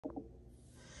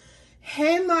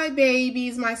Hey, my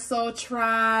babies, my soul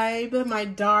tribe, my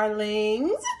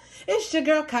darlings. It's your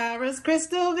girl, Kyra's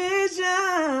Krystal Visions.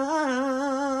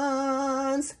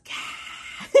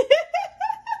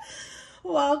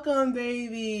 Welcome,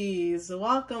 babies.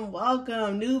 Welcome,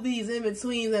 welcome. Newbies,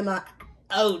 in-betweens, and my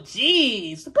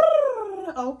OGs.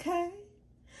 Okay.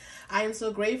 I am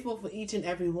so grateful for each and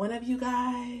every one of you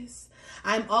guys.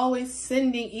 I'm always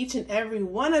sending each and every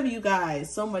one of you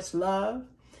guys so much love,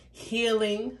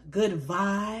 healing, good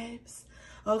vibes,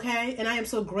 okay? And I am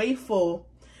so grateful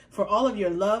for all of your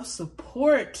love,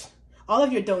 support, all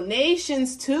of your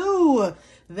donations too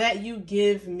that you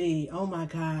give me. Oh my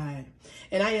God.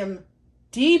 And I am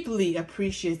deeply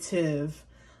appreciative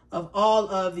of all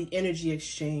of the energy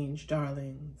exchange,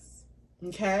 darlings,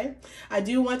 okay? I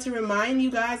do want to remind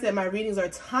you guys that my readings are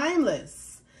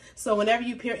timeless. So whenever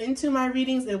you peer into my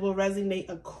readings, it will resonate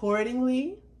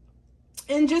accordingly.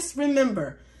 And just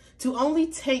remember to only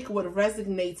take what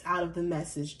resonates out of the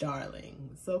message,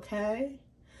 darlings, okay?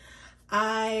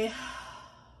 I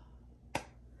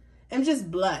am just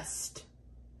blessed.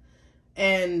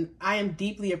 And I am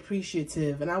deeply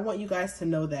appreciative. And I want you guys to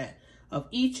know that of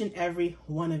each and every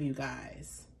one of you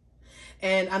guys.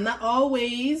 And I'm not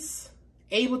always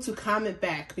able to comment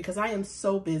back because I am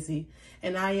so busy.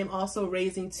 And I am also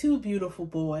raising 2 beautiful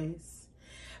boys.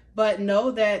 But know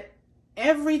that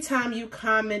every time you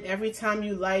comment, every time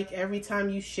you like, every time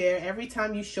you share, every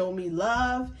time you show me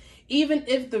love, even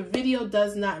if the video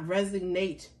does not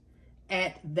resonate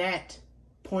at that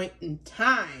point in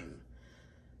time,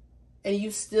 and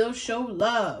you still show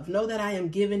love, know that I am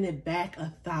giving it back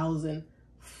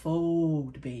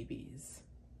 1,000-fold, babies.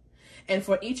 And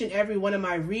for each and every one of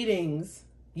my readings,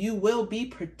 you will be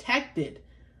protected,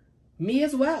 me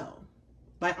as well,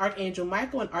 by Archangel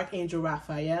Michael and Archangel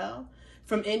Raphael,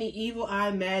 from any evil eye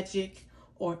magic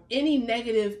or any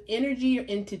negative energy or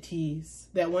entities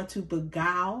that want to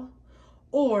beguile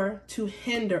or to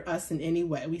hinder us in any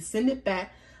way. We send it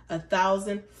back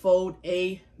 1,000-fold.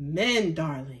 Amen,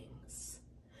 darlings.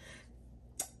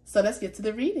 So let's get to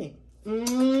the reading.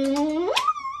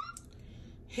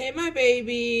 Hey, my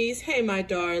babies. Hey, my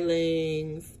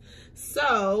darlings.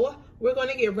 So we're going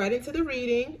to get right into the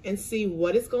reading and see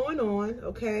what is going on,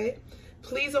 okay?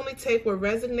 Please only take what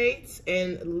resonates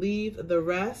and leave the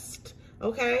rest,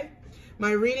 okay?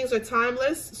 My readings are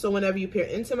timeless, so whenever you peer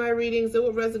into my readings, it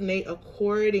will resonate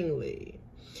accordingly.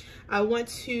 I want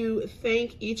to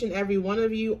thank each and every one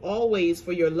of you always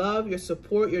for your love, your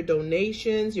support, your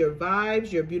donations, your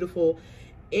vibes, your beautiful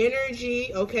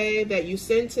energy, okay, that you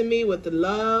send to me with the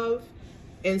love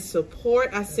and support.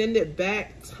 I send it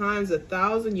back times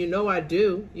 1,000. You know I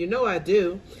do. You know I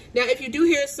do. Now, if you do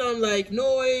hear some like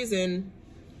noise and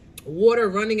water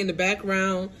running in the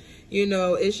background, you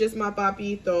know, it's just my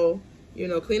papito, you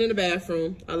know, cleaning the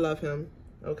bathroom. I love him.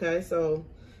 Okay, so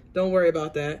don't worry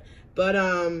about that. But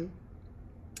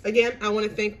again, I want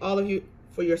to thank all of you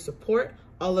for your support,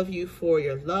 all of you for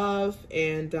your love,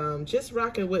 and just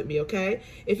rocking with me, okay?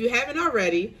 If you haven't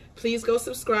already, please go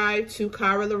subscribe to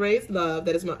Kyra Lorraine's Love.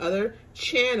 That is my other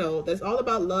channel that's all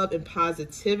about love and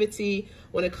positivity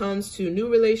when it comes to new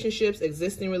relationships,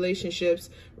 existing relationships,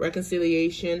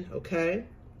 reconciliation, okay?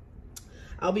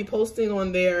 I'll be posting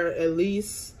on there at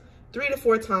least 3 to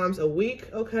 4 times a week,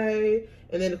 okay?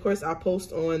 And then, of course, I'll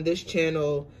post on this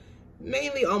channel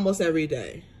mainly almost every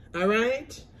day, all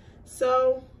right?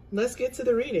 So let's get to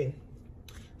the reading.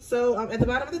 So at the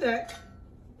bottom of the deck,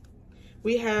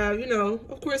 we have, you know,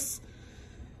 of course,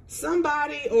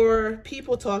 somebody or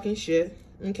people talking shit,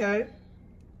 okay?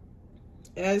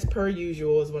 As per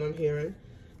usual is what I'm hearing.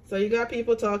 So you got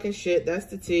people talking shit. That's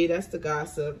the tea. That's the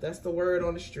gossip. That's the word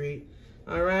on the street.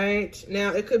 All right?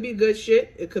 Now, it could be good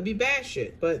shit. It could be bad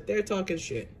shit. But they're talking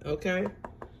shit, okay?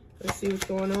 Let's see what's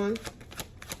going on.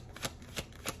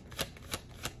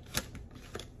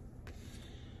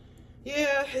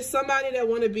 Yeah, it's somebody that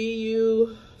want to be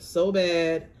you so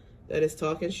bad that is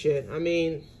talking shit. I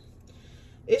mean,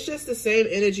 it's just the same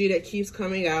energy that keeps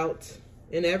coming out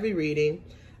in every reading.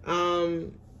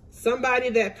 Somebody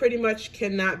that pretty much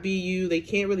cannot be you. They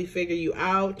can't really figure you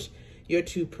out. You're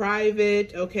too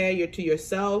private, okay? You're to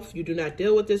yourself. You do not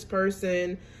deal with this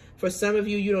person. For some of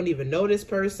you, you don't even know this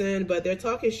person, but they're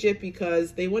talking shit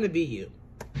because they want to be you.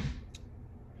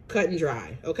 Cut and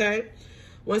dry, okay?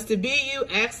 Wants to be you,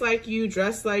 acts like you,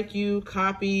 dress like you,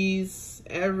 copies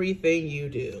everything you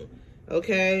do,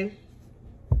 okay?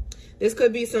 This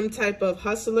could be some type of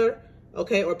hustler,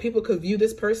 okay? Or people could view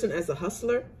this person as a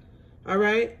hustler, all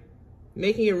right?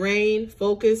 Making it rain,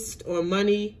 focused on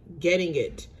money, getting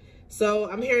it. So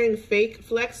I'm hearing fake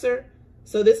flexer.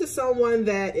 So this is someone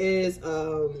that is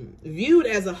viewed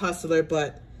as a hustler,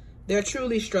 but They're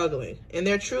truly struggling, and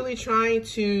they're truly trying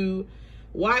to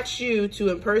watch you to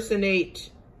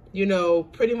impersonate, you know,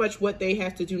 pretty much what they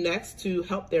have to do next to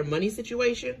help their money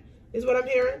situation, is what I'm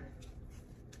hearing.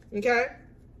 Okay?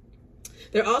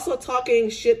 They're also talking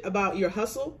shit about your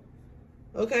hustle.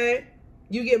 Okay?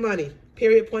 You get money,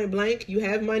 period, point blank. You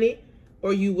have money,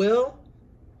 or you will.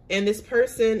 And this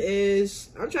person is,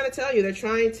 I'm trying to tell you, they're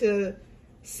trying to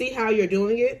see how you're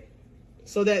doing it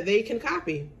so that they can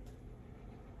copy.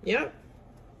 Yep.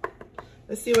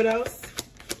 Let's see what else.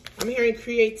 I'm hearing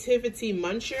creativity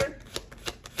muncher.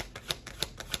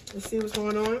 Let's see what's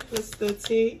going on. What's the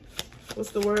T?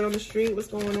 What's the word on the street? What's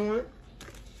going on?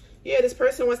 Yeah, this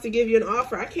person wants to give you an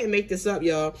offer. I can't make this up,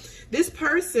 y'all. This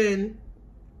person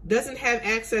doesn't have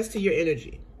access to your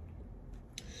energy.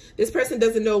 This person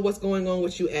doesn't know what's going on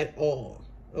with you at all,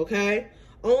 okay?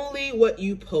 Only what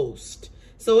you post.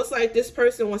 So it's like this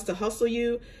person wants to hustle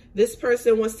you. This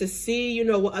person wants to see, you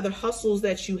know, what other hustles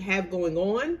that you have going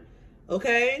on,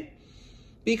 okay?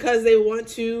 Because they want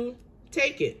to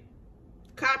take it,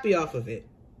 copy off of it,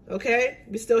 okay?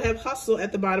 We still have hustle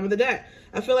at the bottom of the deck.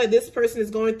 I feel like this person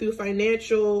is going through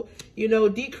financial, you know,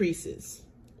 decreases.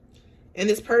 And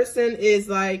this person is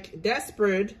like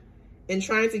desperate and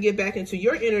trying to get back into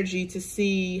your energy to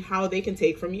see how they can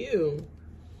take from you.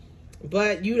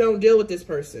 But you don't deal with this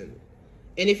person.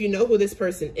 And if you know who this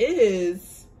person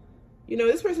is, you know,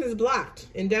 this person is blocked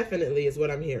indefinitely is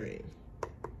what I'm hearing.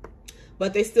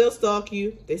 But they still stalk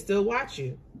you. They still watch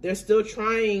you. They're still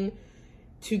trying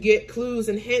to get clues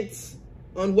and hints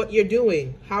on what you're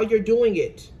doing, how you're doing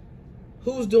it,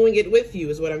 who's doing it with you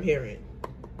is what I'm hearing.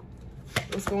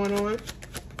 What's going on?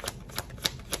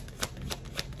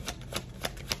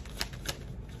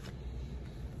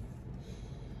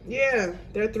 Yeah,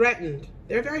 they're threatened.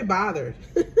 They're very bothered.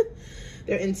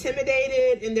 They're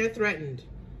intimidated and they're threatened.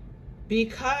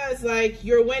 Because, like,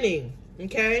 you're winning,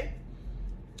 okay?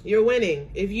 You're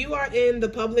winning. If you are in the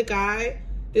public eye,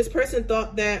 this person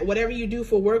thought that whatever you do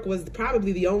for work was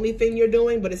probably the only thing you're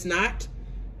doing, but it's not.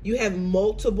 You have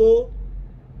multiple,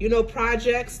 you know,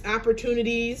 projects,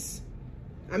 opportunities.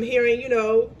 I'm hearing, you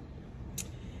know,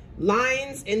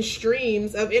 lines and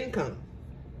streams of income.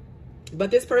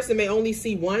 But this person may only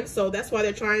see one, so that's why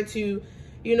they're trying to,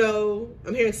 you know,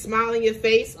 I'm hearing smile in your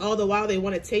face, all the while they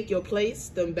want to take your place,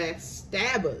 them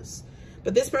backstabbers.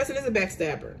 But this person is a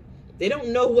backstabber. They don't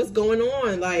know what's going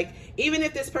on. Like, even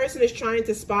if this person is trying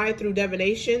to spy through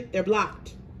divination, they're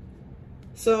blocked.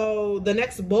 So the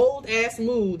next bold-ass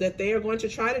move that they are going to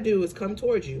try to do is come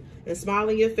towards you and smile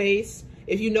in your face.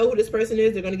 If you know who this person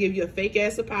is, they're going to give you a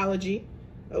fake-ass apology,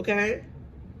 okay?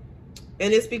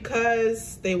 And it's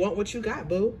because they want what you got,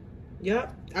 boo.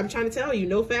 Yep. I'm trying to tell you,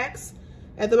 no facts.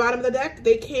 At the bottom of the deck,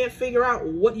 they can't figure out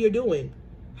what you're doing,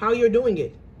 how you're doing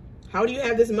it. How do you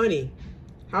have this money?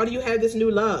 How do you have this new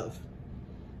love?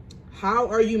 How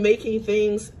are you making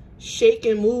things shake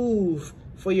and move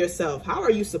for yourself? How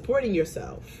are you supporting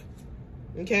yourself?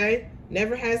 Okay?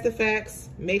 Never has the facts,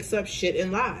 makes up shit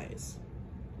and lies.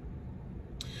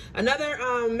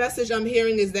 Another message I'm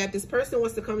hearing is that this person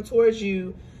wants to come towards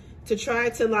you to try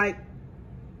to, like,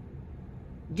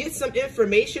 get some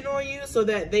information on you so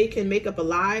that they can make up a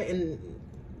lie and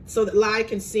so that lie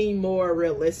can seem more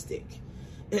realistic.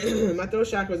 My throat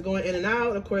chakra is going in and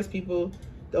out. Of course, people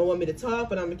don't want me to talk,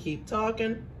 but I'm going to keep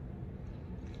talking.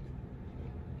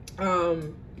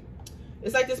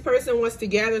 It's like this person wants to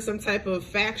gather some type of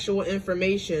factual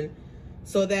information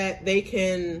so that they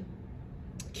can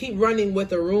keep running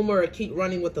with a rumor or keep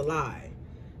running with a lie.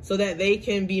 So that they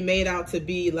can be made out to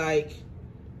be like,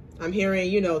 I'm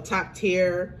hearing, you know, top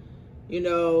tier, you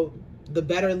know, the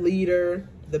better leader,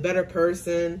 the better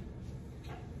person.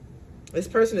 This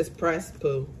person is pressed,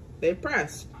 poo. They're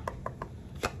pressed.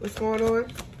 What's going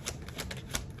on?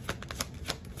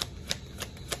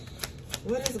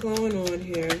 What is going on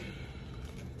here?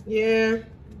 Yeah,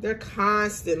 they're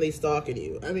constantly stalking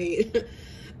you. I mean,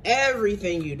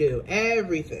 everything you do,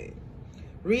 everything.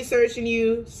 Researching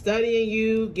you, studying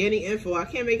you, getting info. I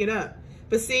can't make it up.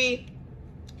 But see,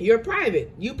 you're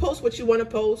private. You post what you want to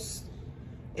post,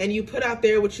 and you put out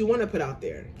there what you want to put out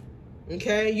there.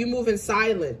 Okay? You move in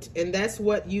silent, and that's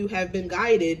what you have been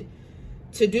guided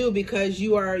to do because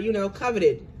you are, you know,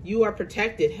 coveted. You are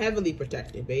protected, heavily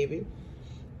protected, baby.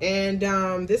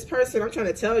 And this person, I'm trying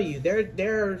to tell you,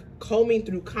 they're combing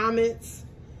through comments.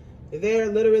 They're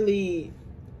literally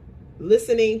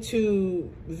listening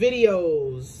to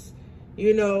videos,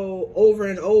 you know, over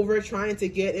and over, trying to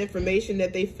get information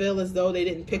that they feel as though they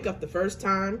didn't pick up the first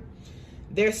time.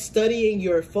 They're studying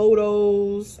your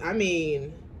photos. I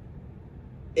mean,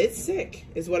 it's sick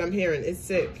is what I'm hearing. It's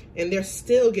sick. And they're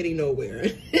still getting nowhere.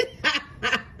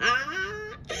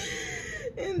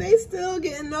 still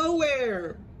getting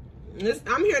nowhere.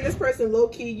 I'm hearing this person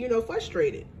low-key, you know,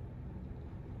 frustrated.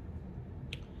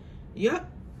 Yep.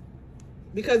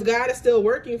 Because God is still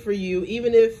working for you,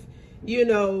 even if, you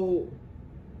know,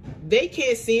 they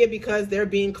can't see it because they're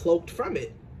being cloaked from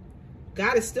it.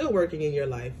 God is still working in your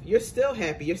life. You're still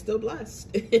happy. You're still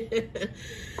blessed.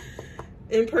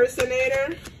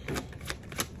 Impersonator.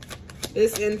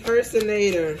 This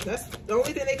impersonator. That's the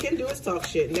only thing they can do is talk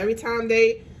shit. And every time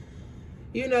they,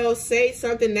 you know, say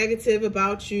something negative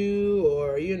about you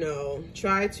or, you know,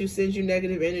 try to send you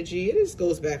negative energy, it just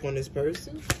goes back on this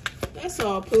person. That's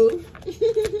all, poo.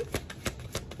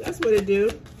 That's what it do.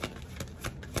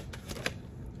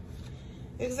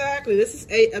 Exactly. This is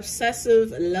a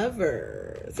obsessive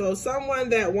lover. So someone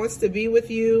that wants to be with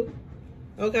you,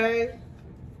 okay?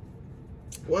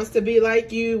 Wants to be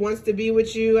like you, wants to be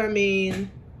with you. I mean,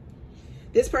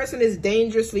 this person is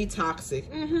dangerously toxic.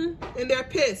 And they're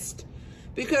pissed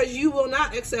because you will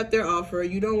not accept their offer.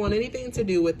 You don't want anything to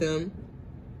do with them.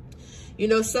 You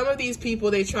know, some of these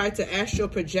people, they try to astral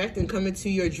project and come into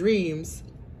your dreams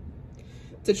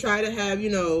to try to have, you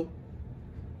know,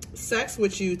 sex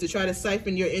with you, to try to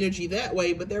siphon your energy that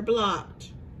way, but they're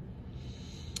blocked.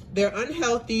 They're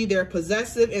unhealthy, they're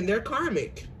possessive, and they're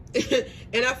karmic.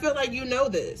 And I feel like you know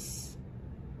this.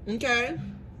 Okay?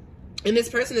 And this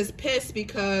person is pissed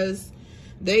because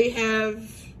they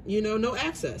have, you know, no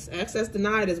access. Access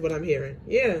denied is what I'm hearing.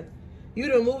 Yeah. You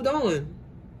done moved on.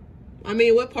 I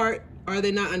mean, what part are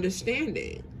they not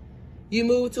understanding? You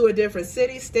moved to a different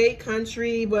city, state,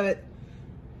 country, but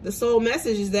the sole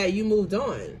message is that you moved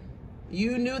on.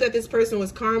 You knew that this person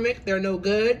was karmic. They're no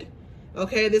good.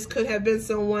 Okay, this could have been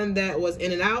someone that was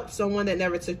in and out, someone that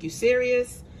never took you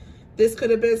serious. This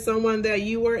could have been someone that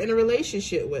you were in a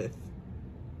relationship with.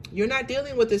 You're not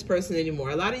dealing with this person anymore.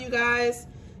 A lot of you guys,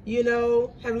 you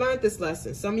know, have learned this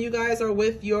lesson. Some of you guys are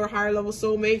with your higher level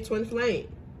soulmate, twin flame.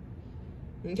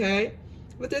 Okay?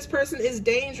 But this person is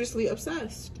dangerously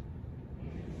obsessed.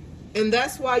 And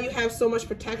that's why you have so much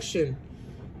protection.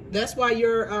 That's why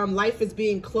your life is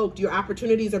being cloaked. Your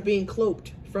opportunities are being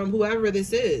cloaked from whoever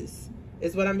this is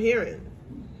what I'm hearing.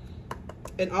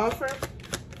 An offer.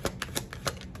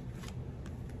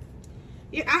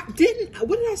 Yeah,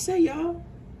 what did I say, y'all?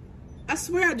 I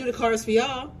swear I do the cards for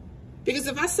y'all. Because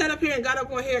if I sat up here and got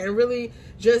up on here and really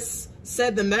just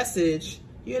said the message,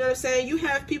 you know what I'm saying? You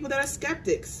have people that are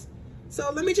skeptics.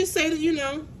 So let me just say that, you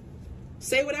know,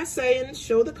 say what I say and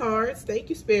show the cards. Thank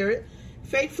you, Spirit.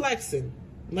 Fake flexing.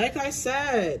 Like I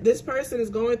said, this person is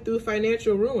going through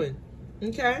financial ruin.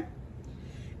 Okay?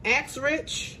 Acts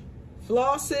rich,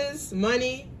 flosses,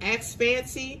 money, acts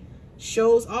fancy,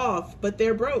 shows off, but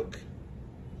they're broke.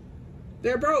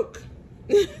 They're broke.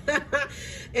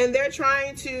 And they're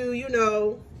trying to, you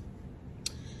know,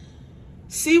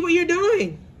 see what you're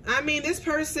doing. I mean, this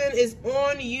person is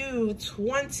on you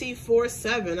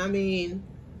 24/7. I mean,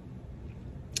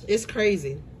 it's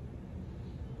crazy.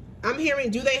 I'm hearing,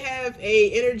 do they have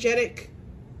a energetic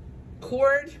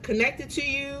cord connected to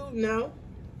you? No.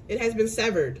 It has been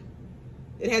severed.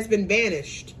 It has been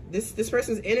banished. This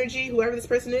person's energy, whoever this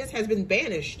person is, has been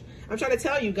banished. I'm trying to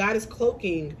tell you, God is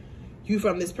cloaking you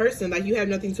from this person like you have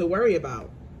nothing to worry about.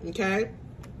 Okay?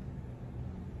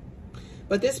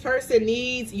 But this person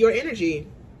needs your energy.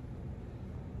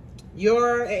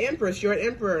 You're an empress. You're an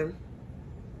emperor.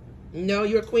 No,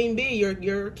 you're queen bee.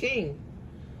 You're a king.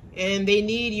 And they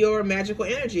need your magical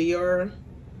energy, your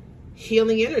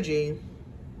healing energy.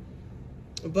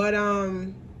 But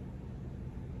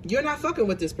you're not fucking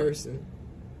with this person.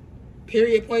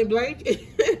 Period, point blank.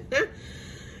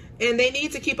 And they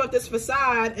need to keep up this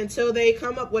facade until they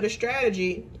come up with a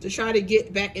strategy to try to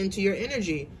get back into your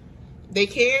energy. They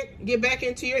can't get back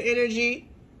into your energy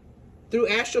through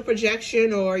astral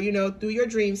projection or, you know, through your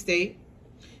dream state.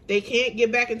 They can't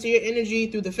get back into your energy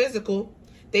through the physical.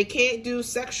 They can't do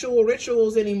sexual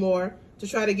rituals anymore to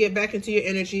try to get back into your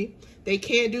energy. They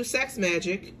can't do sex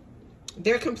magic.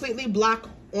 They're completely blocked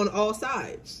on all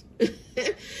sides.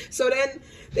 So then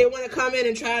they want to come in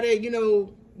and try to, you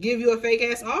know, give you a fake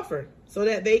ass offer so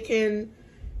that they can,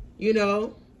 you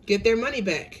know, get their money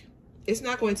back. It's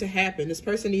not going to happen. This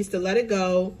person needs to let it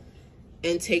go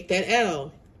and take that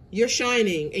L. You're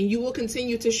shining and you will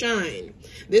continue to shine.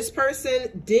 This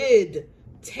person did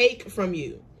take from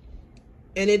you.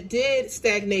 And it did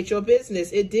stagnate your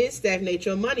business. It did stagnate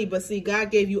your money. But see,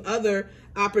 God gave you other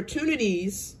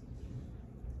opportunities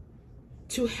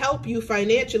to help you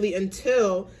financially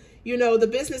until, you know, the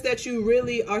business that you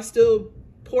really are still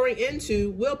pouring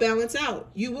into will balance out.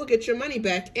 You will get your money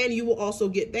back and you will also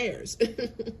get theirs.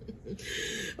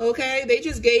 Okay? They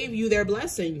just gave you their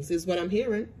blessings is what I'm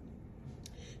hearing.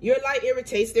 Your light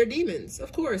irritates their demons.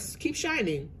 Of course, keep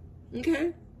shining.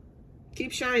 Okay?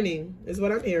 Keep shining is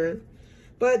what I'm hearing.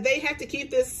 But they have to keep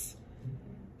this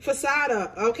facade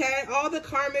up, okay? All the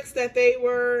karmics that they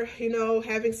were, you know,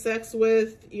 having sex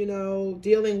with, you know,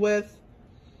 dealing with,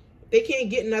 they can't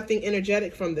get nothing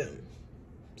energetic from them.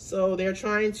 So they're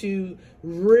trying to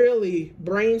really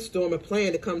brainstorm a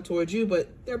plan to come towards you, but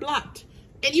they're blocked.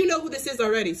 And you know who this is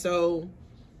already, so...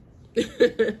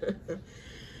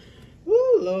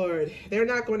 Woo, Lord. They're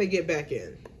not going to get back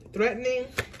in. Threatening.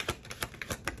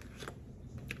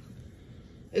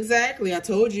 Exactly, I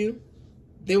told you.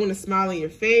 They want to smile in your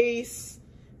face.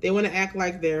 They want to act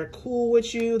like they're cool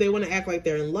with you. They want to act like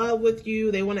they're in love with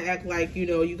you. They want to act like, you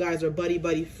know, you guys are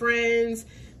buddy friends.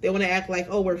 They want to act like,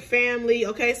 oh, we're family.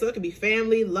 Okay, so it could be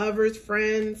family, lovers,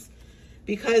 friends,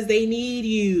 because they need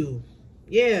you.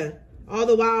 Yeah, all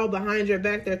the while behind your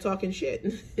back, they're talking shit.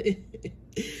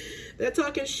 They're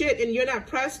talking shit, and you're not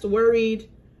pressed, worried,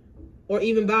 or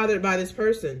even bothered by this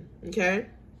person, okay?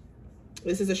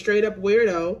 This is a straight up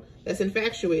weirdo that's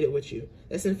infatuated with you,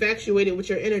 that's infatuated with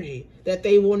your energy, that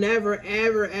they will never,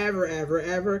 ever, ever, ever,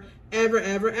 ever, ever,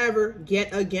 ever, ever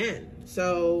get again.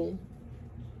 So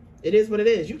it is what it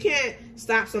is. You can't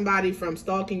stop somebody from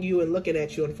stalking you and looking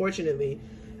at you, unfortunately.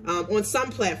 On some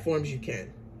platforms you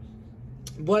can,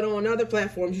 but on other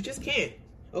platforms you just can't.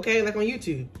 Okay, like on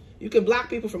YouTube. You can block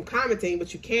people from commenting,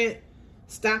 but you can't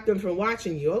stop them from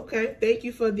watching you. Okay, thank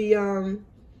you for the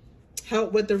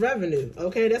help with the revenue.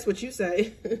 Okay, that's what you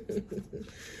say.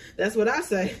 That's what I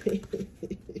say.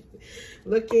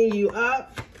 Looking you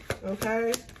up.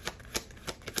 Okay.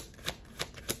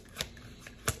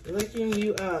 Looking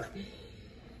you up.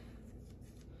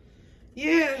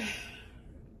 Yeah.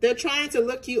 They're trying to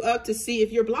look you up to see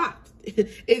if you're blocked.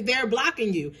 If they're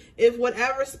blocking you. If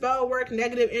whatever spell work,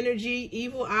 negative energy,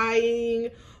 evil eyeing,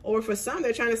 or for some,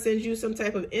 they're trying to send you some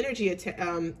type of energy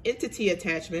entity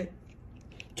attachment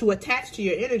to attach to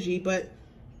your energy, but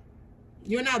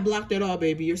you're not blocked at all,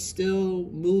 baby. You're still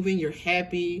moving. You're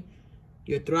happy.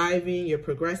 You're thriving. You're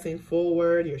progressing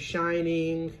forward. You're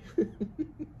shining.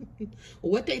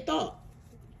 What they thought.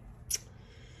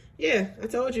 Yeah, I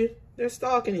told you. They're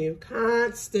stalking you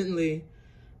constantly.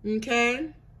 Okay?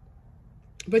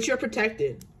 But you're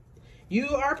protected. You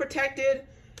are protected,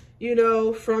 you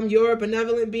know, from your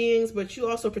benevolent beings, but you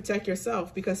also protect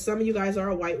yourself because some of you guys are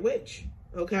a white witch.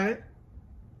 Okay?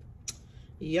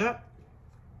 Yep.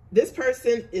 This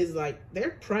person is like,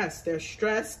 they're pressed. They're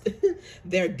stressed.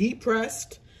 They're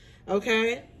depressed.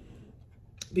 Okay?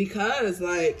 Because,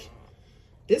 like,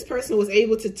 this person was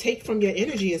able to take from your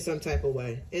energy in some type of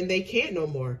way, and they can't no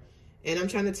more. And I'm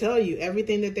trying to tell you,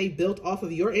 everything that they built off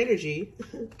of your energy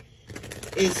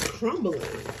is crumbling.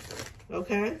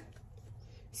 Okay?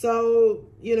 So,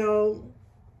 you know,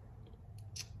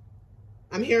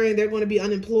 I'm hearing they're going to be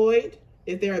unemployed.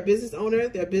 If they're a business owner,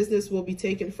 their business will be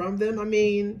taken from them. I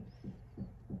mean,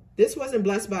 this wasn't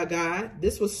blessed by God.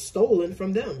 This was stolen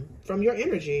from them, from your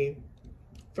energy,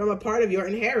 from a part of your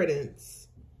inheritance.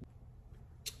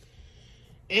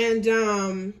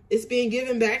 And it's being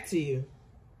given back to you.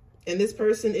 And this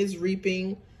person is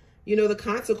reaping, you know, the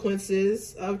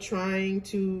consequences of trying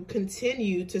to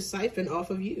continue to siphon off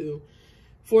of you,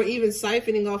 for even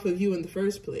siphoning off of you in the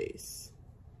first place.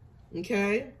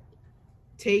 Okay?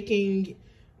 Taking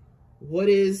what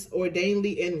is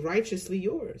ordainedly and righteously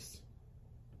yours.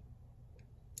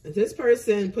 This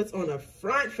person puts on a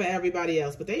front for everybody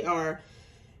else, but they are,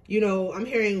 you know, I'm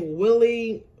hearing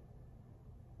willing,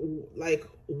 like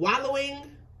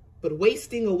wallowing, but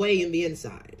wasting away in the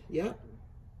inside. Yep.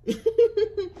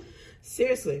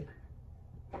 Seriously.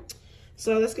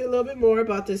 So let's get a little bit more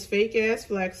about this fake ass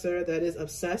flexer that is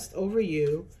obsessed over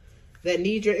you, that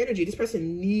needs your energy. This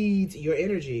person needs your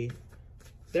energy.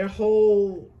 Their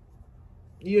whole,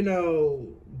 you know,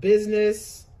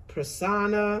 business,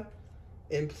 persona,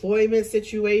 employment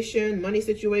situation, money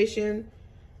situation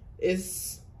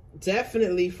is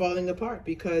definitely falling apart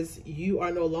because you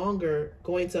are no longer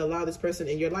going to allow this person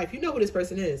in your life. You know who this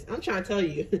person is. I'm trying to tell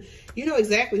you. You know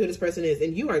exactly who this person is,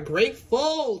 and you are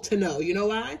grateful to know. You know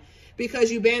why?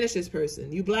 Because you banished this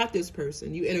person. You blocked this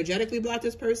person. You energetically blocked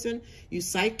this person. You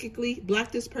psychically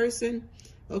blocked this person.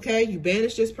 Okay? You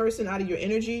banished this person out of your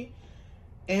energy.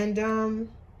 And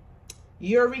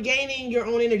you're regaining your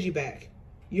own energy back.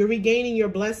 You're regaining your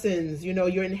blessings, you know,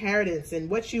 your inheritance. And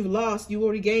what you've lost, you will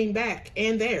regain back.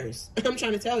 And theirs. I'm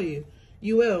trying to tell you.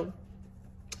 You will.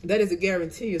 That is a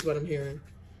guarantee is what I'm hearing.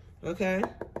 Okay?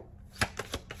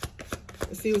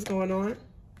 Let's see what's going on.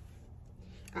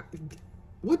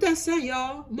 What that say,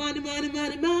 y'all? Money, money,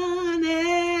 money,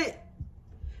 money.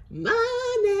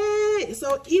 Money.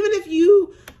 So even if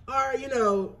you are, you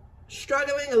know,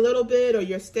 struggling a little bit, or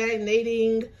you're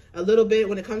stagnating a little bit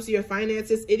when it comes to your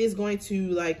finances, it is going to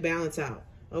like balance out,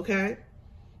 okay?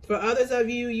 For others of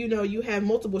you, you know, you have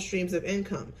multiple streams of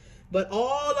income, but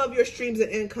all of your streams of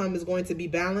income is going to be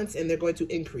balanced and they're going to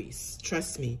increase.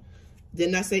 Trust me.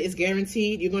 Didn't I say it's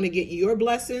guaranteed? You're going to get your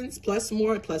blessings plus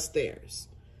more plus theirs,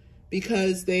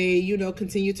 because they, you know,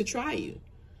 continue to try you.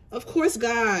 Of course,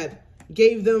 God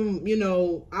gave them, you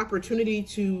know, opportunity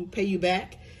to pay you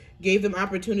back, gave them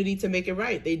opportunity to make it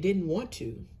right. They didn't want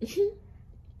to.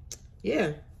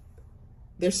 Yeah.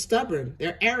 They're stubborn.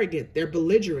 They're arrogant. They're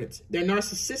belligerent. They're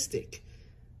narcissistic.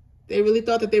 They really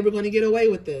thought that they were going to get away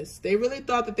with this. They really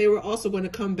thought that they were also going to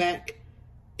come back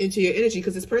into your energy,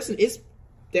 because this person is,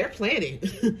 they're planning.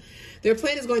 Their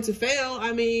plan is going to fail.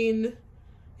 I mean,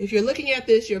 if you're looking at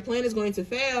this, your plan is going to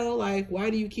fail. Like, why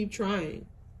do you keep trying?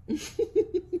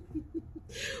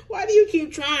 Why do you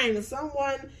keep trying?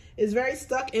 Someone is very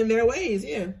stuck in their ways.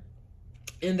 Yeah.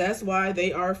 And that's why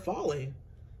they are falling.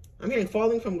 I'm hearing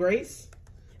falling from grace.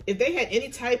 If they had any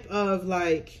type of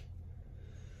like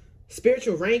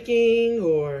spiritual ranking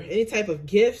or any type of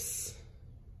gifts,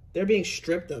 they're being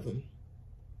stripped of them.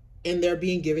 And they're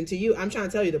being given to you. I'm trying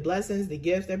to tell you, the blessings, the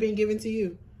gifts, they're being given to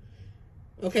you.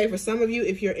 Okay, for some of you,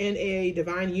 if you're in a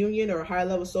divine union or a high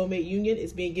level soulmate union,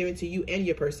 it's being given to you and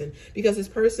your person, because this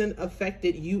person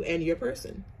affected you and your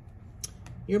person.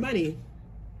 Your money,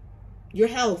 your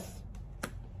health,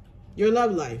 your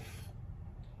love life.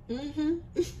 This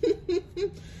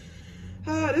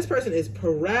person is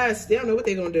pressed. They don't know what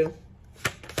they're going to do.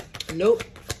 Nope.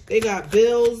 They got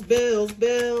bills, bills,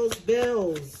 bills,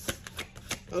 bills.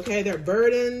 Okay, they're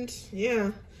burdened.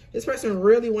 Yeah. This person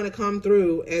really want to come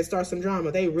through and start some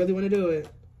drama. They really want to do it.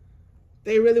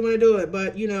 They really want to do it.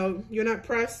 But, you know, you're not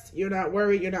pressed. You're not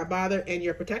worried. You're not bothered. And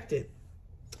you're protected.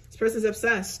 This person's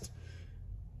obsessed.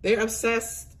 They're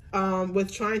obsessed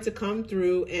with trying to come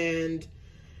through and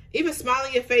even smile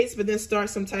in your face, but then start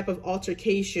some type of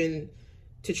altercation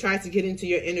to try to get into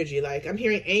your energy. Like, I'm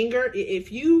hearing anger.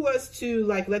 If you was to,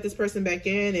 like, let this person back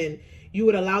in and you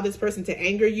would allow this person to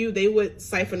anger you, they would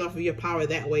siphon off of your power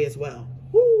that way as well.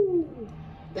 Woo!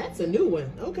 That's a new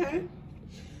one. Okay.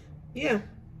 Yeah.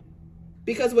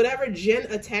 Because whatever jinn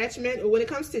attachment, or when it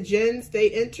comes to jinns,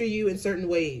 they enter you in certain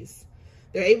ways.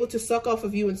 They're able to suck off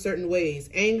of you in certain ways.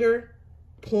 Anger,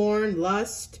 porn,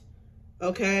 lust.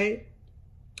 Okay.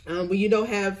 When you don't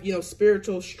have, you know,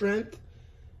 spiritual strength.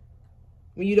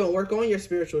 When you don't work on your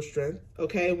spiritual strength.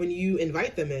 Okay. When you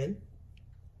invite them in.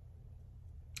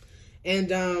 And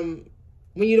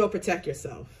when you don't protect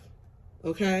yourself.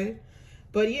 Okay.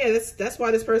 But yeah, that's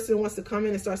why this person wants to come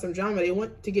in and start some drama. They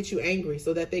want to get you angry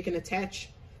so that they can attach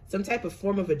some type of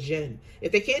form of a jinn.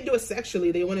 If they can't do it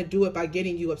sexually, they want to do it by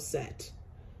getting you upset.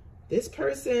 This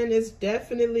person is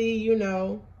definitely, you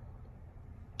know,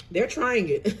 they're trying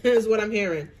it, is what I'm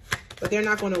hearing. But they're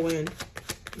not going to win.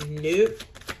 Nope.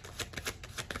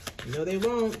 No, they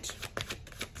won't.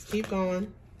 Let's keep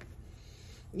going.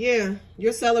 Yeah,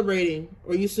 you're celebrating,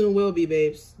 or you soon will be,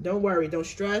 babes. Don't worry. Don't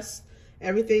stress.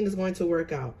 Everything is going to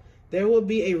work out. There will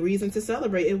be a reason to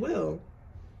celebrate. It will.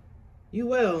 You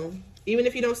will. Even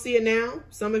if you don't see it now,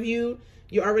 some of you,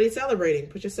 you're already celebrating.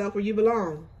 Put yourself where you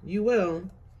belong. You will.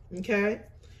 Okay?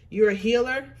 You're a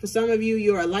healer. For some of you,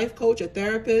 you're a life coach, a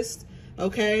therapist.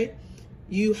 Okay?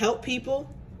 You help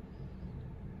people.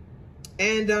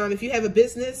 And if you have a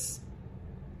business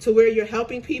to where you're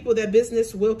helping people, that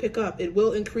business will pick up. It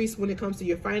will increase when it comes to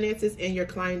your finances and your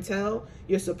clientele,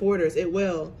 your supporters. It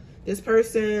will. This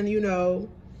person, you know,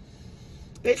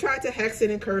 they tried to hex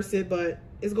it and curse it, but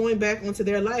it's going back onto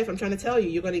their life. I'm trying to tell you,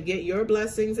 you're going to get your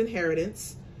blessings,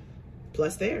 inheritance,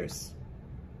 plus theirs.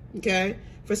 Okay?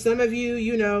 For some of you,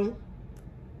 you know,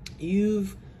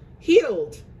 you've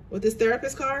healed. With this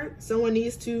therapist card, someone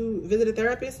needs to visit a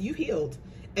therapist, you healed.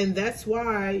 And that's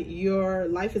why your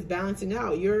life is balancing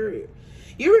out. You're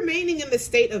remaining in the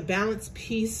state of balance,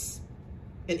 peace,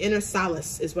 and inner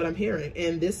solace is what I'm hearing.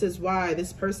 And this is why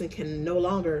this person can no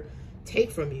longer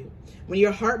take from you. When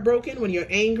you're heartbroken, when you're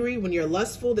angry, when you're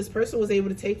lustful, this person was able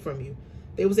to take from you.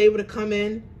 They was able to come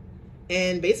in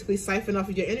and basically siphon off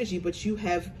of your energy, but you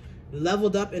have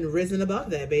leveled up and risen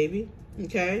above that, baby.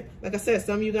 Okay? Like I said,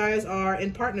 some of you guys are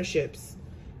in partnerships.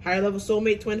 Higher level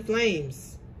soulmate, twin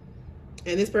flames.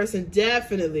 And this person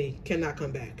definitely cannot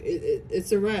come back.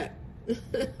 It's a wrap.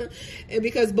 And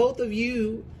because both of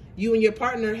you and your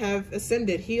partner have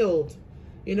ascended, healed,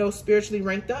 you know, spiritually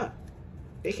ranked up.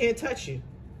 They can't touch you.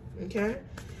 Okay?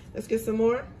 Let's get some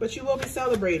more. But you will be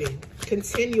celebrating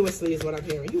continuously is what I'm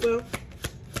hearing. You will.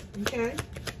 Okay?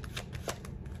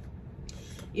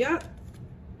 Yep.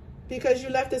 Because you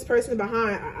left this person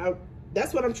behind.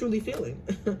 That's what I'm truly feeling.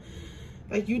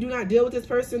 Like, you do not deal with this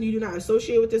person. You do not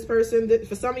associate with this person.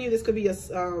 For some of you, this could be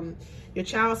your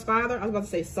child's father. I was about to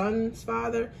say son's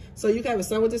father. So you can have a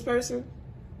son with this person.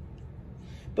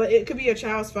 But it could be your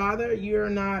child's father. You're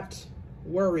not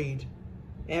worried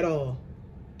at all.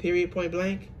 Period, point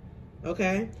blank.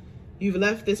 Okay? You've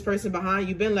left this person behind.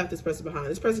 You've been left this person behind.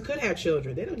 This person could have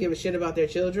children. They don't give a shit about their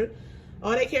children.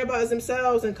 All they care about is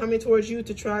themselves and coming towards you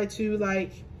to try to,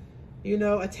 like, you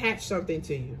know, attach something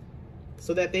to you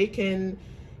so that they can,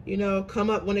 you know, come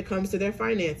up when it comes to their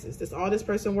finances. That's all this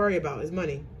person worry about is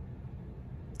money.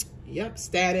 Yep,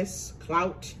 status,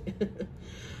 clout.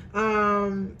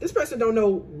 This person don't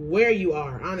know where you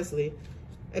are, honestly,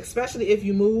 especially if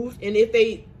you moved. And if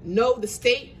they know the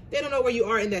state, they don't know where you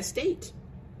are in that state.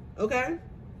 Okay?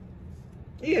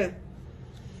 Yeah.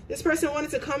 This person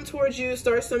wanted to come towards you,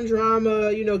 start some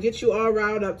drama, you know, get you all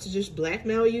riled up to just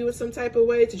blackmail you in some type of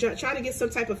way, to try to get some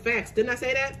type of facts. Didn't I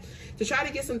say that? To try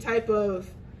to get some type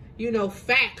of, you know,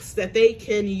 facts that they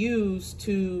can use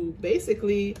to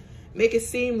basically make it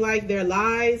seem like their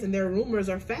lies and their rumors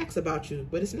are facts about you,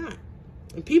 but it's not.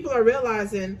 And people are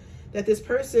realizing that this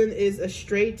person is a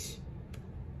straight,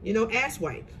 you know,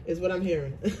 asswipe, is what I'm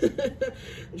hearing.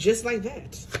 Just like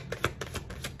that.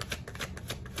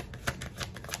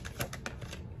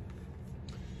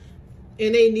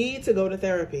 And they need to go to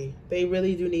therapy. They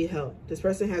really do need help. This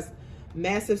person has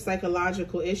massive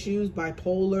psychological issues.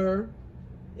 Bipolar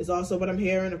is also what I'm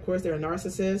hearing. Of course, they're a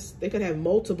narcissist. They could have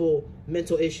multiple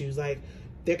mental issues. Like,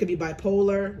 there could be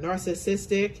bipolar,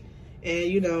 narcissistic, and,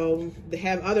 you know, they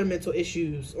have other mental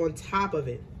issues on top of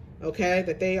it. Okay?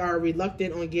 That they are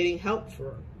reluctant on getting help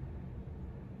for.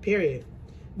 Period.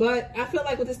 But I feel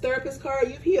like with this therapist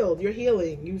card, you've healed. You're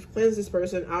healing. You've cleansed this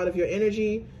person out of your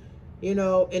energy. You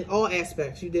know, in all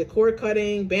aspects. You did cord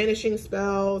cutting, banishing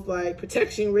spells, like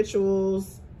protection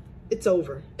rituals. It's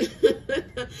over.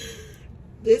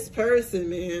 This person,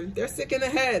 man, they're sick in the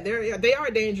head. They are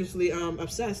dangerously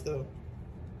obsessed, though.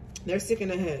 They're sick in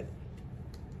the head.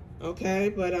 Okay,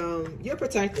 but you're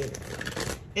protected.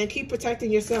 And keep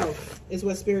protecting yourself is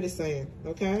what Spirit is saying.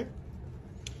 Okay?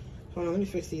 Hold on, let me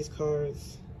fix these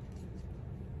cards.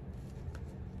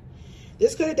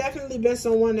 This could have definitely been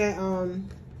someone that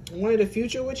wanted a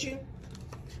future with you.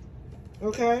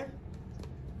 Okay?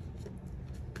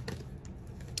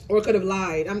 Or could have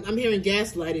lied. I'm hearing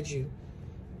gaslighted you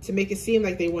to make it seem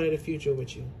like they wanted a future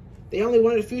with you. They only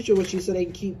wanted a future with you so they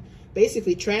can keep,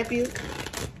 basically trap you,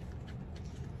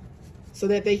 so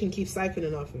that they can keep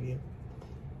siphoning off of you.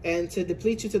 And to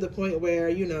deplete you to the point where,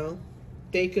 you know,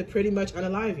 they could pretty much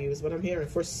unalive you is what I'm hearing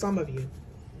for some of you.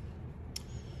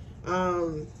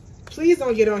 Please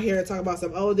don't get on here and talk about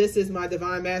some, oh, this is my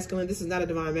divine masculine. This is not a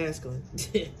divine masculine.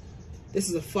 This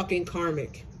is a fucking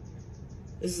karmic.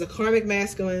 This is a karmic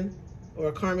masculine or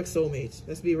a karmic soulmate.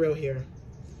 Let's be real here.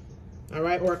 All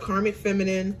right? Or a karmic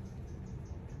feminine.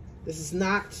 This is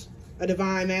not a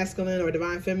divine masculine or a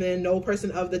divine feminine. No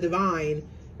person of the divine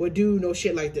would do no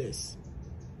shit like this.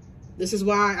 This is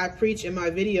why I preach in my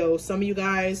videos. Some of you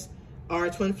guys are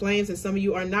twin flames and some of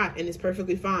you are not, and it's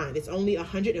perfectly fine. It's only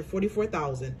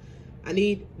 144,000. I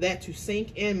need that to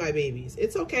sink in, my babies.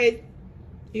 It's okay.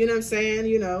 You know what I'm saying?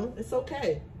 You know, it's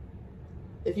okay.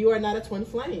 If you are not a twin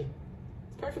flame,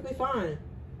 it's perfectly fine.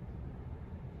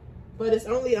 But it's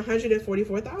only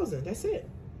 144,000. That's it.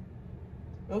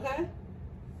 Okay?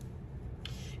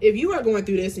 If you are going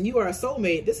through this and you are a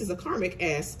soulmate, this is a karmic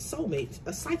ass soulmate,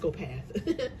 a psychopath.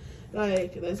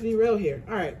 Like, let's be real here.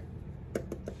 All right.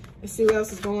 Let's see what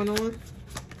else is going on.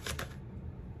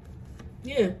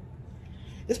 Yeah.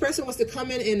 This person wants to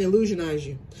come in and illusionize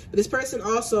you. But this person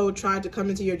also tried to come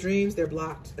into your dreams. They're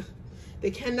blocked.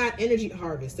 They cannot energy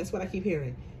harvest. That's what I keep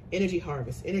hearing. Energy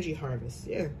harvest. Energy harvest.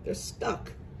 Yeah. They're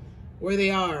stuck where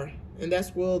they are. And that's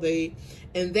where they...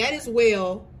 And that is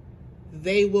where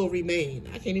they will remain.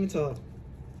 I can't even talk.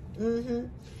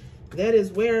 That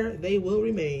is where they will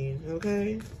remain.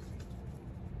 Okay?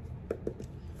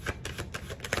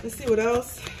 Let's see what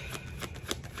else.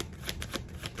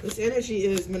 This energy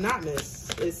is monotonous.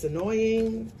 It's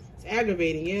annoying. It's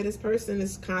aggravating. Yeah, this person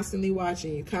is constantly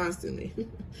watching you. Constantly.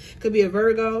 Could be a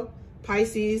Virgo,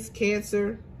 Pisces,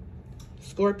 Cancer,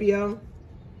 Scorpio.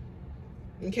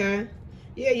 Okay?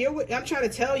 Yeah, I'm trying to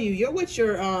tell you, you're with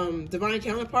your divine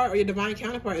counterpart, or your divine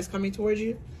counterpart is coming towards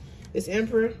you. This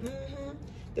Emperor.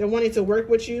 They're wanting to work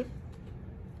with you.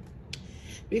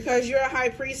 Because you're a high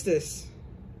priestess.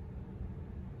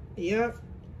 Yep.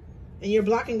 And you're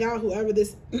blocking out whoever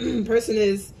this person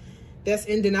is that's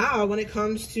in denial when it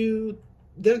comes to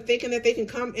them thinking that they can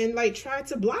come and like try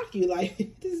to block you. Like,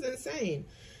 this is insane.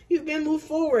 You've been moved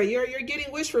forward. You're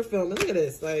getting wish fulfillment. Look at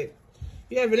this. Like,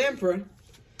 You have an emperor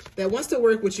that wants to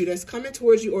work with you, that's coming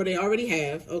towards you, or they already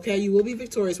have, okay? You will be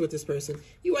victorious with this person.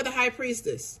 You are the high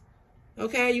priestess,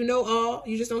 okay? You know all,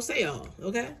 you just don't say all,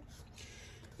 okay?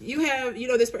 You have, you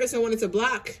know, this person wanted to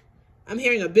block, I'm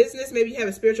hearing a business, maybe you have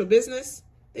a spiritual business.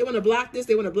 They want to block this,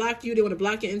 they want to block you, they want to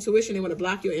block your intuition, they want to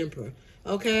block your emperor,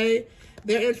 okay?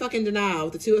 They're in fucking denial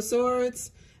with the Two of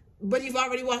Swords, but you've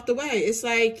already walked away. It's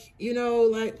like, you know,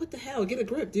 like, what the hell? Get a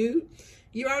grip, dude.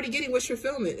 You're already getting wish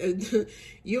fulfillment.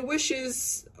 Your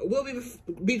wishes will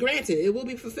be granted. It will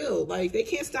be fulfilled. Like, they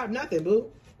can't stop nothing, boo.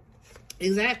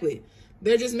 Exactly.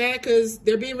 They're just mad because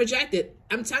they're being rejected.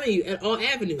 I'm telling you, at all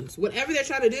avenues. Whatever they're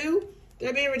trying to do,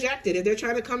 they're being rejected. If they're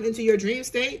trying to come into your dream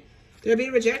state, they're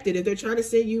being rejected. If they're trying to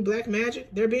send you black magic,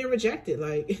 they're being rejected.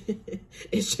 Like,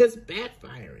 it's just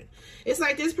backfiring. It's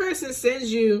like this person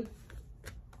sends you,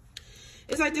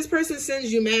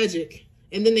 magic,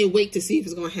 and then they wait to see if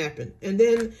it's going to happen. And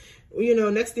then, you know,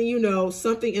 next thing you know,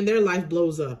 something in their life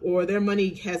blows up, or their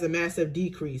money has a massive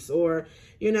decrease, or,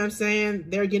 you know what I'm saying,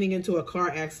 they're getting into a car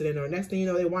accident, or next thing you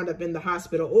know, they wind up in the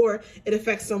hospital, or it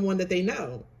affects someone that they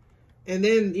know. And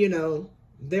then, you know,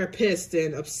 they're pissed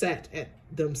and upset at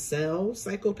themselves,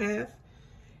 psychopath.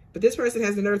 But this person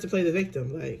has the nerve to play the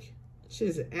victim. Like, shit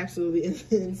is absolutely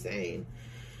insane.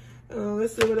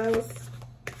 Let's see what else.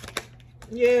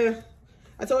 Yeah.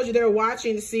 I told you they're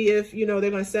watching to see if, you know,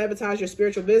 they're going to sabotage your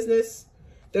spiritual business.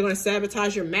 They're going to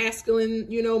sabotage your masculine,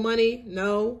 you know, money.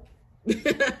 No.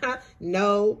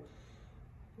 No.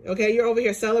 Okay, you're over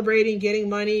here celebrating, getting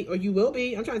money, or you will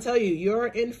be. I'm trying to tell you, you're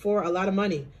in for a lot of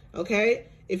money. Okay?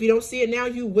 If you don't see it now,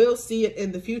 you will see it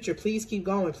in the future. Please keep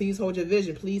going. Please hold your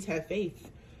vision. Please have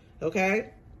faith.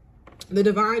 Okay? The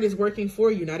divine is working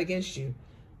for you, not against you.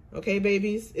 Okay,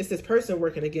 babies? It's this person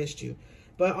working against you.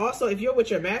 But also, if you're with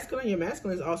your masculine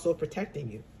is also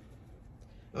protecting you.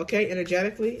 Okay,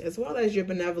 energetically, as well as your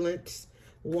benevolent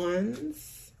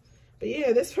ones. But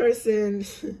yeah, this person,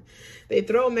 they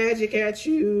throw magic at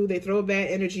you. They throw bad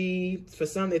energy. For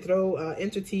some, they throw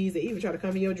entities. They even try to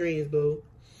come in your dreams, boo.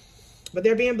 But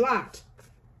they're being blocked.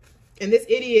 And this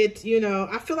idiot, you know,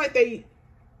 I feel like they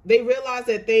realize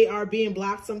that they are being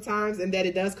blocked sometimes and that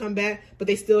it does come back, but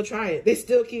they still try it. They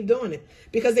still keep doing it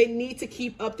because they need to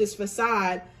keep up this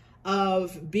facade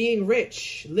of being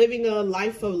rich, living a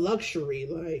life of luxury.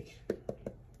 Like,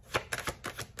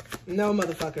 no,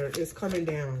 motherfucker, it's coming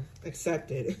down.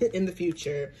 Accept it in the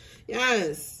future.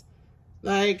 Yes.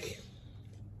 Like,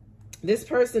 this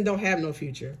person don't have no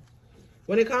future.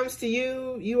 When it comes to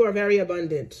you, you are very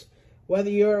abundant, whether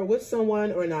you're with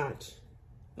someone or not.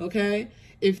 Okay?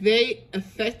 If they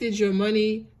affected your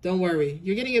money, don't worry.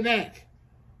 You're getting it back.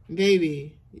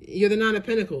 Baby, you're the Nine of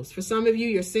Pentacles. For some of you,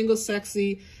 you're single,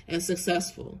 sexy, and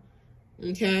successful.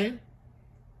 Okay?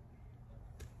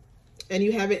 And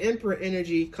you have an Emperor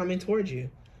energy coming towards you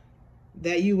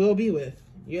that you will be with.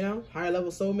 You know? Higher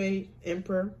level soulmate,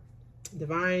 Emperor,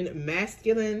 divine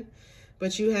masculine.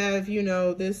 But you have, you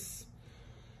know, this...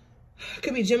 It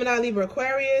could be Gemini, Libra,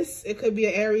 Aquarius. It could be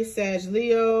an Aries, Sag,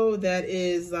 Leo that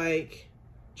is like...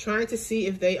 trying to see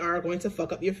if they are going to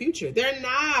fuck up your future. They're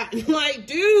not. Like,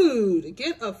 dude,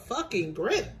 get a fucking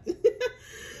grip.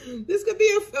 This could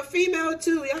be a female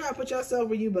too. Y'all gotta put yourself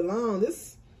where you belong.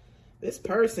 This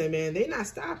person, man, they not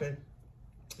stopping.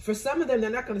 For some of them,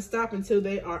 they're not going to stop until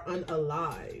they are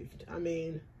unalived. I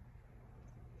mean,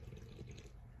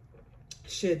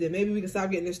 shit, then maybe we can stop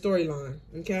getting this storyline,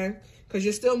 okay? Because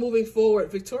you're still moving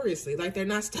forward victoriously. Like, they're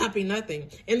not stopping nothing.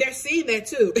 And they're seeing that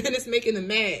too. And it's making them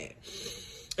mad.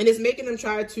 And it's making them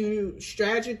try to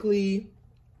strategically,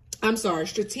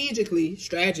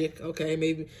 okay,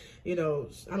 maybe, you know,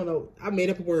 I don't know, I made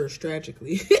up a word,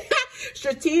 strategically.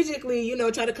 Strategically, you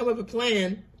know, try to come up with a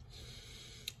plan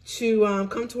to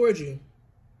come towards you,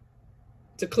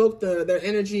 to cloak their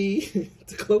energy,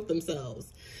 to cloak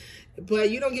themselves.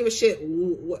 But you don't give a shit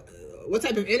what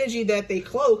type of energy that they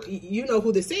cloak. You know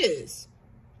who this is.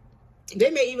 They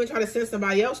may even try to send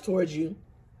somebody else towards you.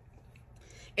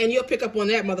 And you'll pick up on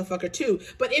that motherfucker too.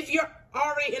 But if you're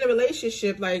already in a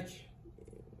relationship, like,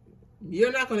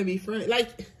 you're not going to be friends.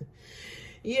 Like,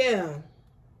 yeah,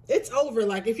 it's over.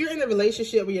 Like, if you're in a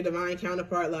relationship with your divine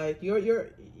counterpart, like,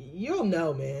 you'll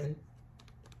know, man.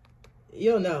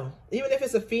 You'll know. Even if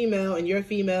it's a female and you're a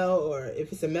female, or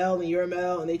if it's a male and you're a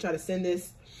male, and they try to send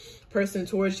this person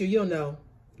towards you, you'll know.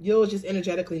 You'll just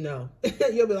energetically know.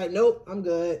 You'll be like, nope, I'm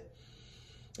good.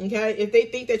 Okay, if they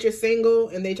think that you're single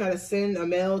and they try to send a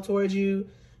male towards you,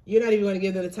 you're not even going to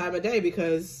give them the time of day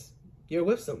because you're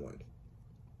with someone.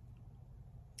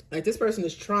 Like, this person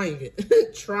is trying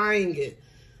it. Trying it.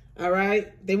 All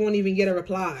right? They won't even get a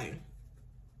reply.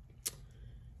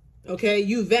 Okay,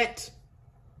 you vet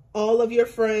all of your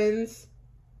friends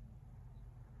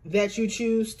that you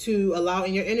choose to allow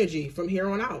in your energy from here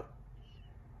on out.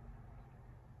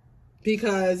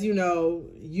 Because, you know,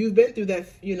 you've been through that,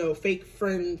 you know, fake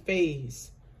friend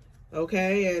phase.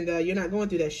 Okay? And you're not going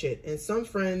through that shit. And some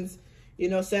friends, you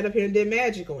know, sat up here and did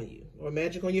magic on you. Or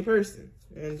magic on your person.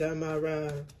 And,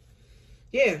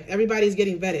 yeah, everybody's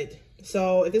getting vetted.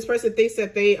 So if this person thinks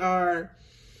that they are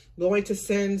going to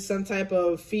send some type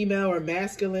of female or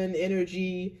masculine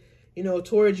energy, you know,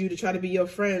 towards you to try to be your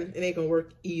friend, it ain't gonna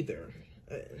work either.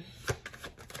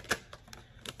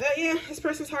 Yeah, this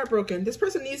person's heartbroken. This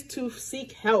person needs to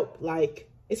seek help. Like,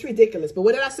 it's ridiculous. But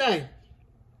what did I say?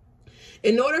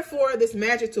 In order for this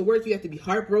magic to work, you have to be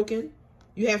heartbroken.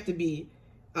 You have to be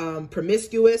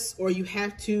promiscuous, or you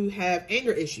have to have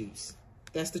anger issues.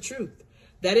 That's the truth.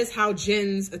 That is how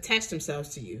jinns attach themselves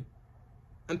to you.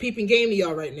 I'm peeping game to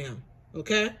y'all right now.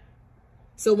 Okay?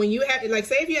 So when you have, like,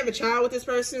 say if you have a child with this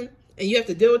person and you have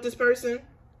to deal with this person,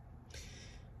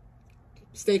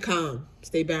 stay calm,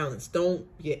 stay balanced. Don't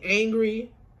get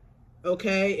angry,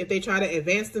 okay? If they try to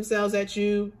advance themselves at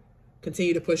you,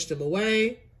 continue to push them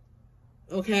away,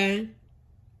 okay?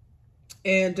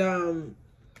 And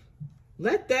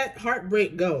let that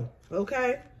heartbreak go,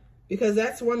 okay? Because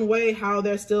that's one way how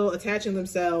they're still attaching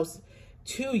themselves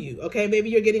to you, okay? Maybe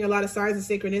you're getting a lot of signs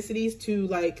and synchronicities to,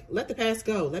 like, let the past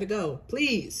go, let it go,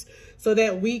 please, so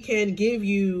that we can give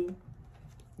you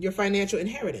your financial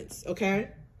inheritance, okay?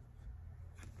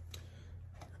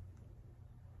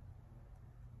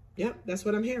 Yep, that's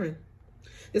what I'm hearing.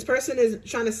 This person is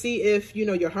trying to see if, you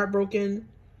know, you're heartbroken.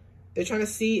 They're trying to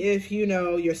see if, you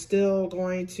know, you're still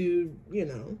going to, you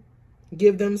know,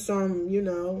 give them some, you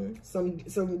know, some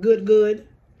good.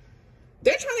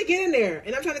 They're trying to get in there.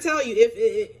 And I'm trying to tell you,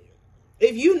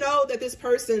 if you know that this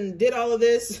person did all of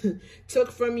this,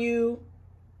 took from you,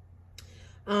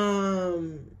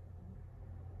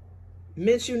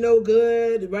 meant you no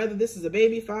good, whether this is a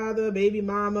baby father, baby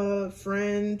mama,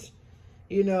 friend,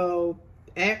 you know,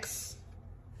 ex.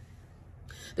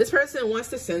 This person wants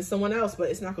to send someone else, but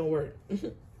it's not going to work.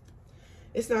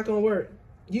 It's not going to work.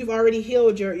 You've already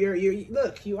healed your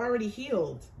look, you already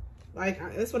healed. Like,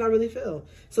 that's what I really feel.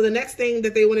 So the next thing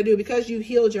that they want to do, because you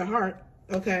healed your heart,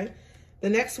 okay, the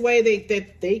next way they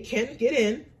can get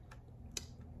in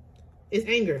is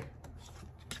anger.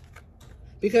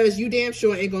 Because you damn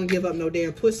sure ain't going to give up no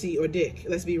damn pussy or dick.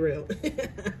 Let's be real.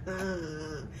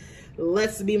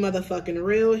 Let's be motherfucking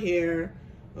real here,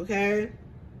 okay?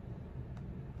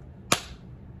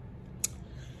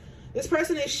 This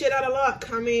person is shit out of luck.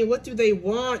 I mean, what do they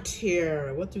want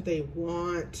here? What do they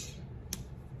want?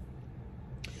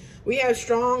 We have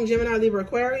strong Gemini, Libra,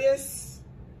 Aquarius,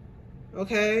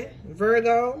 okay?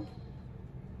 Virgo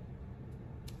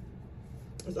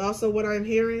is also what I'm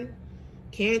hearing.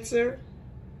 Cancer.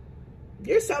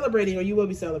 You're celebrating, or you will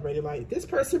be celebrating. Like, this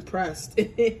person pressed.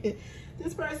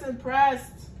 This person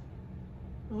pressed.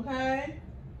 Okay?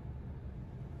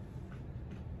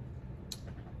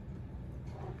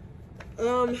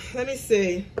 Let me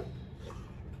see.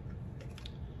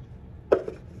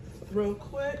 Real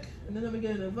quick. And then I'm going to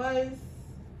get an advice.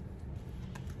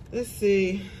 Let's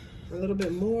see. A little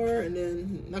bit more. And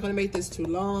then I'm not going to make this too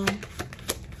long.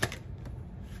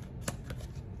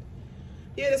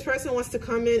 Yeah, this person wants to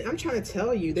come in. I'm trying to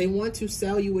tell you, they want to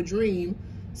sell you a dream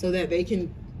so that they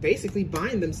can basically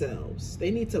bind themselves.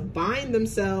 They need to bind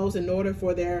themselves in order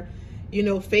for their, you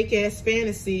know, fake ass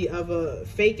fantasy of a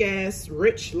fake ass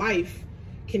rich life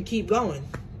can keep going.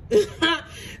 This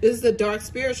is a dark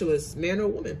spiritualist, man or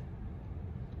woman.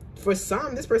 For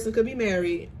some, this person could be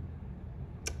married.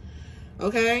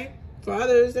 Okay? For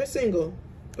others, they're single.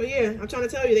 But yeah, I'm trying to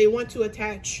tell you, they want to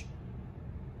attach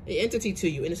an entity to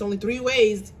you. And it's only 3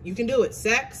 ways you can do it.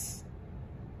 Sex,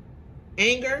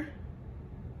 anger,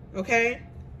 okay,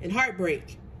 and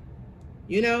heartbreak.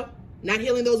 You know, not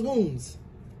healing those wounds.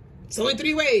 It's only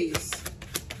 3 ways.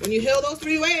 When you heal those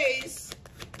 3 ways,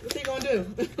 what they gonna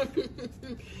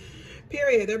do?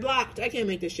 Period. They're blocked. I can't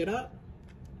make this shit up.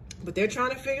 But they're trying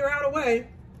to figure out a way.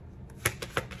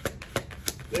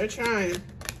 They're trying.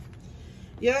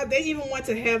 Yeah, they even want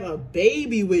to have a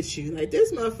baby with you. Like,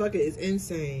 this motherfucker is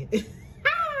insane.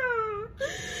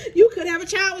 You could have a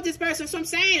child with this person, so I'm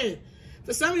saying.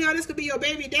 For some of y'all, this could be your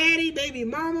baby daddy, baby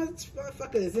mama. This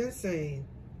motherfucker is insane.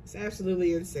 It's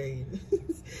absolutely insane.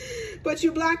 But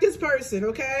you block this person,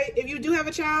 okay? If you do have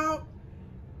a child,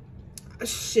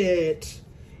 shit.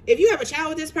 If you have a child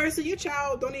with this person, your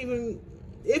child don't even...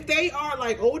 If they are,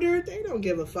 like, older, they don't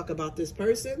give a fuck about this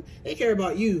person. They care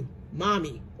about you,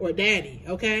 mommy or daddy,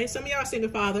 okay? Some of y'all single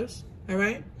fathers, all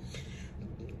right?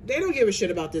 They don't give a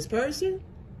shit about this person.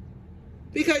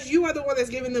 Because you are the one that's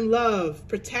giving them love,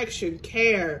 protection,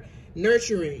 care,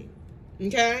 nurturing.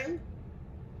 Okay?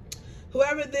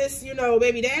 Whoever this, you know,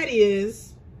 baby daddy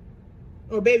is,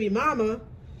 or baby mama,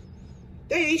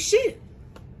 they ain't shit.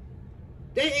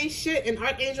 They ain't shit. And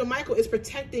Archangel Michael is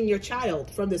protecting your child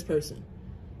from this person.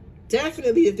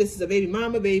 Definitely if this is a baby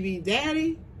mama, baby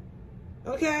daddy.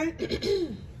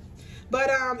 Okay? But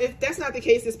if that's not the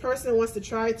case, this person wants to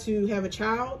try to have a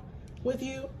child with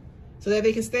you so that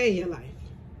they can stay in your life.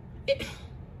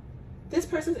 This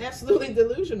person's absolutely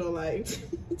delusional. Like,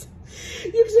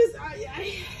 you just,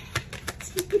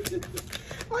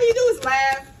 all you do is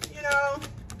laugh, you know,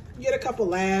 get a couple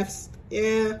laughs.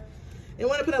 Yeah. They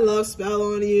want to put a love spell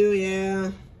on you.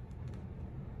 Yeah.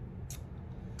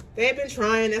 They've been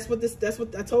trying. That's what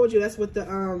I told you. That's what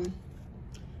the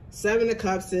Seven of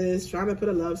Cups is. Trying to put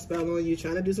a love spell on you.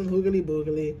 Trying to do some hoogly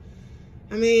boogly.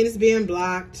 I mean, it's being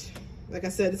blocked. Like I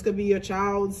said, this could be your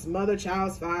child's mother,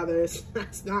 child's father.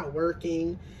 It's not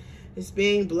working. It's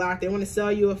being blocked. They want to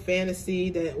sell you a fantasy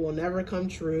that will never come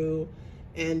true.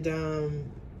 And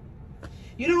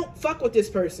you don't fuck with this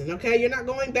person, okay? You're not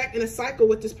going back in a cycle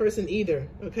with this person either,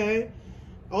 okay?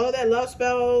 All of that love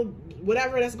spell,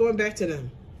 whatever, that's going back to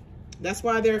them. That's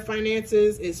why their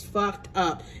finances is fucked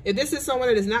up. If this is someone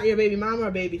that is not your baby mama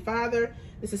or baby father,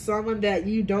 this is someone that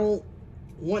you don't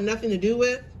want nothing to do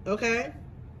with, okay?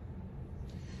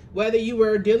 Whether you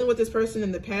were dealing with this person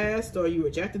in the past, or you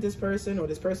rejected this person, or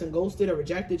this person ghosted or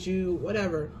rejected you,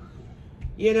 whatever.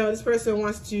 You know, this person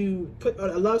wants to put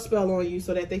a love spell on you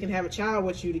so that they can have a child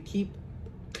with you to keep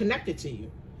connected to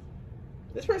you.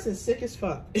 This person's sick as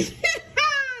fuck.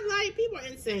 Like, people are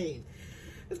insane.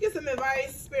 Let's get some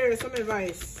advice, Spirit, some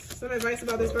advice. Some advice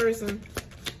about this person.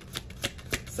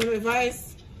 Some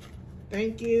advice.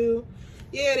 Thank you.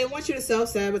 Yeah, they want you to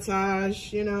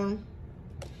self-sabotage, you know.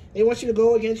 They want you to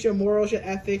go against your morals, your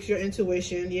ethics, your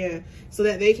intuition, yeah, so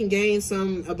that they can gain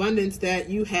some abundance that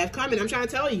you have coming. I'm trying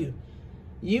to tell you,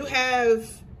 you have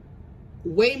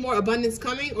way more abundance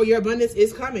coming, or your abundance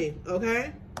is coming,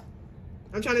 okay?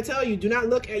 I'm trying to tell you, do not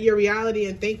look at your reality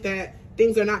and think that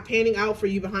things are not panning out for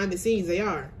you behind the scenes. They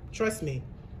are. Trust me.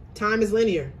 Time is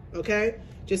linear, okay?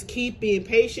 Just keep being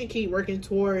patient, keep working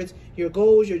towards your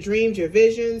goals, your dreams, your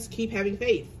visions, keep having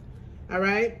faith. All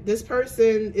right, this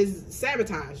person is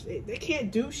sabotaged. They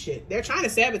can't do shit. They're trying to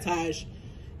sabotage,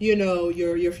 you know,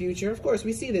 your future. Of course,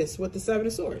 we see this with the Seven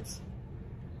of Swords.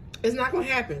 It's not going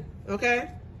to happen, okay?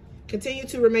 Continue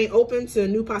to remain open to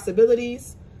new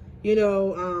possibilities, you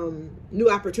know, new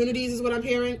opportunities is what I'm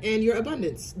hearing, and your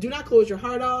abundance. Do not close your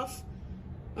heart off,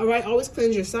 all right? Always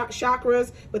cleanse your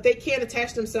chakras, but they can't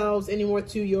attach themselves anymore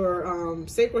to your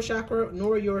sacral chakra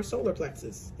nor your solar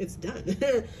plexus. It's done.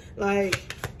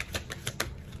 Like...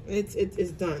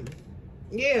 It's done.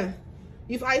 Yeah.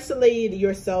 You've isolated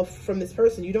yourself from this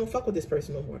person. You don't fuck with this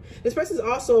person no more. This person's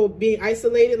also being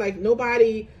isolated. Like,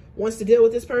 nobody wants to deal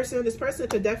with this person. This person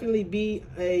could definitely be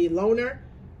a loner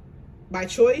by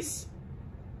choice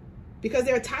because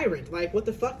they're a tyrant. Like, what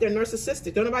the fuck? They're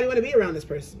narcissistic. Don't nobody want to be around this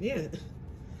person. Yeah.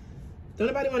 Don't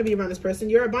nobody want to be around this person.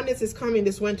 Your abundance is coming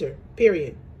this winter.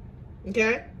 Period.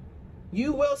 Okay?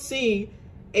 You will see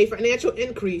a financial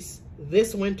increase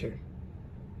this winter.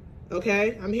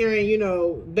 Okay, I'm hearing, you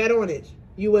know, bet on it.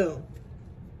 You will.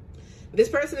 This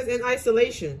person is in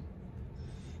isolation.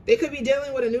 They could be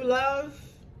dealing with a new love.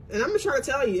 And I'm going to try to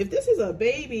tell you, if this is a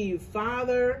baby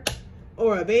father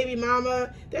or a baby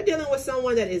mama, they're dealing with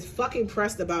someone that is fucking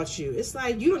pressed about you. It's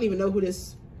like, you don't even know who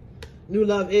this new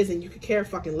love is, and you could care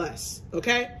fucking less.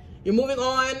 Okay? You're moving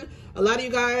on. A lot of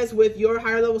you guys with your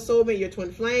higher level soulmate, your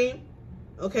twin flame.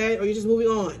 Okay? Or you're just moving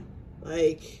on.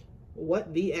 Like,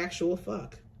 what the actual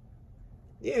fuck?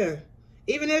 Yeah.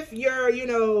 Even if your, you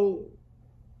know,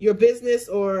 your business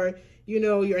or, you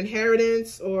know, your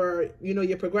inheritance or, you know,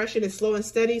 your progression is slow and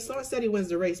steady wins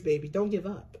the race, baby. Don't give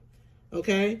up.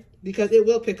 Okay? Because it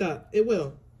will pick up. It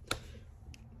will.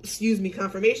 Excuse me,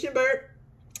 confirmation, Bert.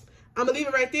 I'm going to leave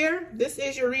it right there. This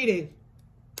is your reading.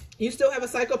 You still have a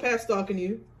psychopath stalking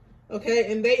you.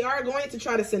 Okay? And they are going to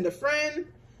try to send a friend.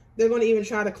 They're going to even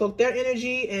try to cloak their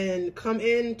energy and come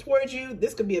in towards you.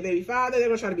 This could be a baby father. They're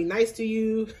going to try to be nice to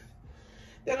you.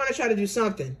 They're going to try to do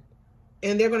something.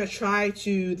 And they're going to try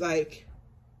to, like,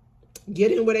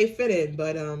 get in where they fit in.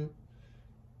 But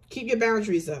keep your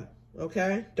boundaries up,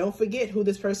 okay? Don't forget who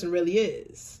this person really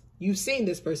is. You've seen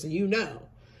this person. You know.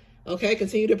 Okay?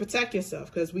 Continue to protect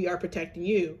yourself because we are protecting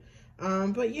you.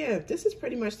 But, yeah, this is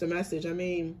pretty much the message. I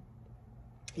mean,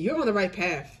 you're on the right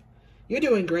path. You're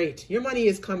doing great. Your money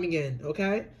is coming in,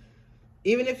 okay?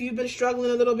 Even if you've been struggling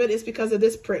a little bit, it's because of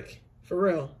this prick. For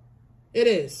real. It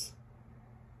is.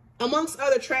 amongst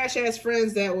other trash ass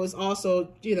friends that was also,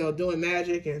 you know, doing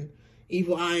magic and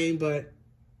evil eyeing, but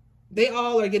they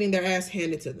all are getting their ass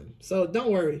handed to them. So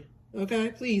don't worry, okay?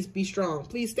 Please be strong.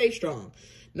 Please stay strong.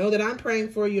 Know that I'm praying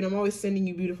for you and I'm always sending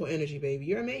you beautiful energy, baby.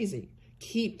 You're amazing.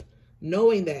 Keep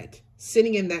knowing that,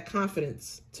 sitting in that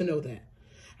confidence to know that.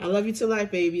 I love you to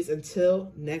life, babies.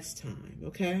 Until next time,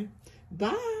 okay?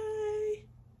 Bye.